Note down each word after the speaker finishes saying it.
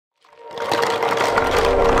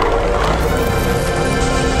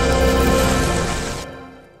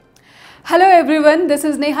everyone, this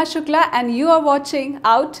is Neha Shukla and you are watching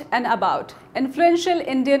Out and About. Influential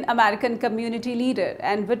Indian American community leader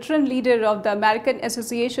and veteran leader of the American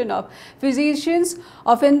Association of Physicians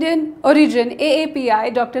of Indian Origin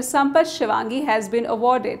AAPI, Dr. Sampat Shivangi has been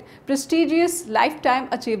awarded prestigious Lifetime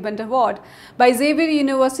Achievement Award by Xavier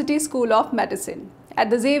University School of Medicine. At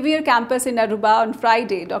the Xavier campus in Aruba on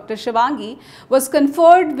Friday, Dr. Shivangi was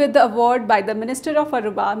conferred with the award by the Minister of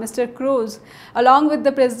Aruba, Mr. Cruz, along with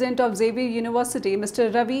the President of Xavier University,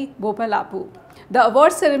 Mr. Ravi Bopalapu. The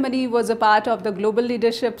award ceremony was a part of the Global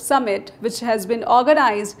Leadership Summit, which has been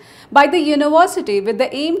organized by the university with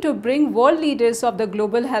the aim to bring world leaders of the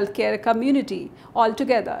global healthcare community all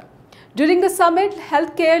together. During the summit,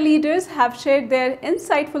 healthcare leaders have shared their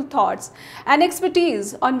insightful thoughts and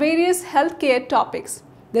expertise on various healthcare topics.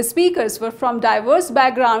 The speakers were from diverse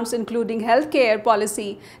backgrounds including healthcare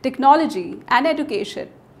policy, technology, and education.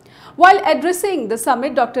 While addressing the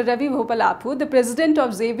summit, Dr. Ravi Bopalapu, the president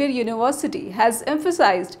of Xavier University, has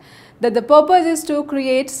emphasized that the purpose is to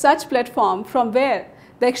create such platform from where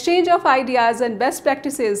the exchange of ideas and best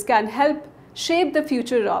practices can help shape the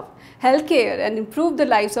future of healthcare and improve the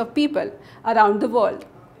lives of people around the world.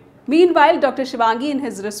 Meanwhile, Dr. Shivangi, in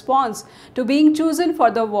his response to being chosen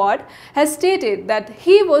for the award, has stated that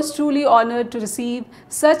he was truly honored to receive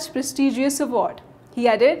such prestigious award. He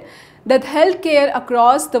added that healthcare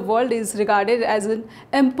across the world is regarded as an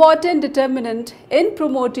important determinant in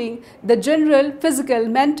promoting the general physical,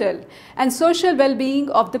 mental, and social well-being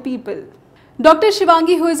of the people. Dr.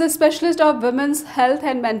 Shivangi, who is a specialist of women's health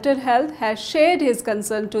and mental health, has shared his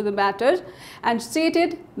concern to the matter and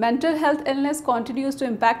stated mental health illness continues to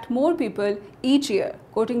impact more people each year.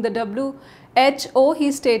 Quoting the WHO,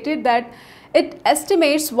 he stated that it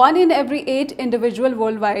estimates 1 in every 8 individuals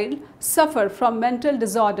worldwide suffer from mental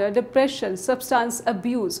disorder, depression, substance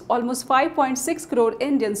abuse. Almost 5.6 crore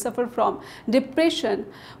Indians suffer from depression,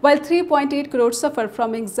 while 3.8 crore suffer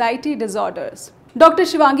from anxiety disorders. Dr.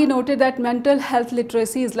 Shivangi noted that mental health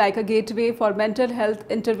literacy is like a gateway for mental health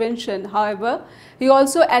intervention. However, he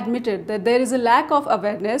also admitted that there is a lack of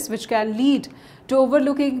awareness which can lead to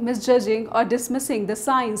overlooking, misjudging, or dismissing the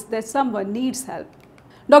signs that someone needs help.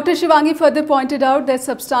 Dr. Shivangi further pointed out that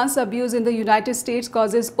substance abuse in the United States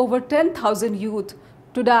causes over 10,000 youth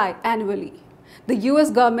to die annually. The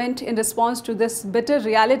US government, in response to this bitter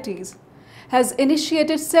realities, has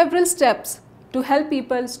initiated several steps to help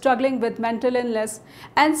people struggling with mental illness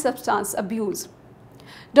and substance abuse.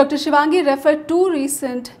 Dr. Shivangi referred to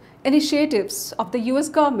recent initiatives of the US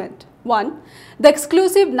government. 1. The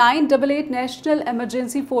exclusive 988 National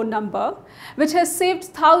Emergency Phone number, which has saved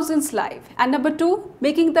thousands' lives. And number 2,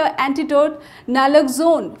 making the antidote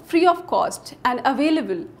naloxone free of cost and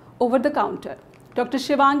available over the counter. Dr.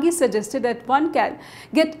 Shivangi suggested that one can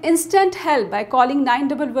get instant help by calling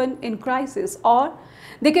 911 in crisis, or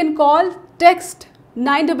they can text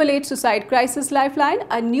 988 Suicide Crisis Lifeline,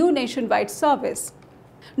 a new nationwide service.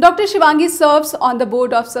 Dr. Shivangi serves on the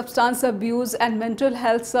board of Substance Abuse and Mental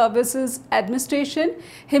Health Services Administration.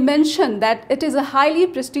 He mentioned that it is a highly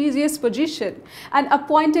prestigious position and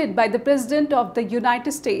appointed by the President of the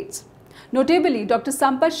United States. Notably, Dr.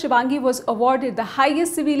 Sampat Shivangi was awarded the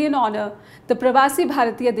highest civilian honor, the Pravasi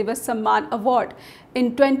Bharatiya Divas Samman Award,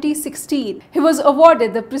 in 2016. He was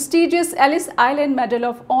awarded the prestigious Ellis Island Medal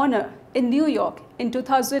of Honor in New York in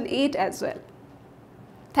 2008 as well.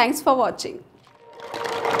 Thanks for watching.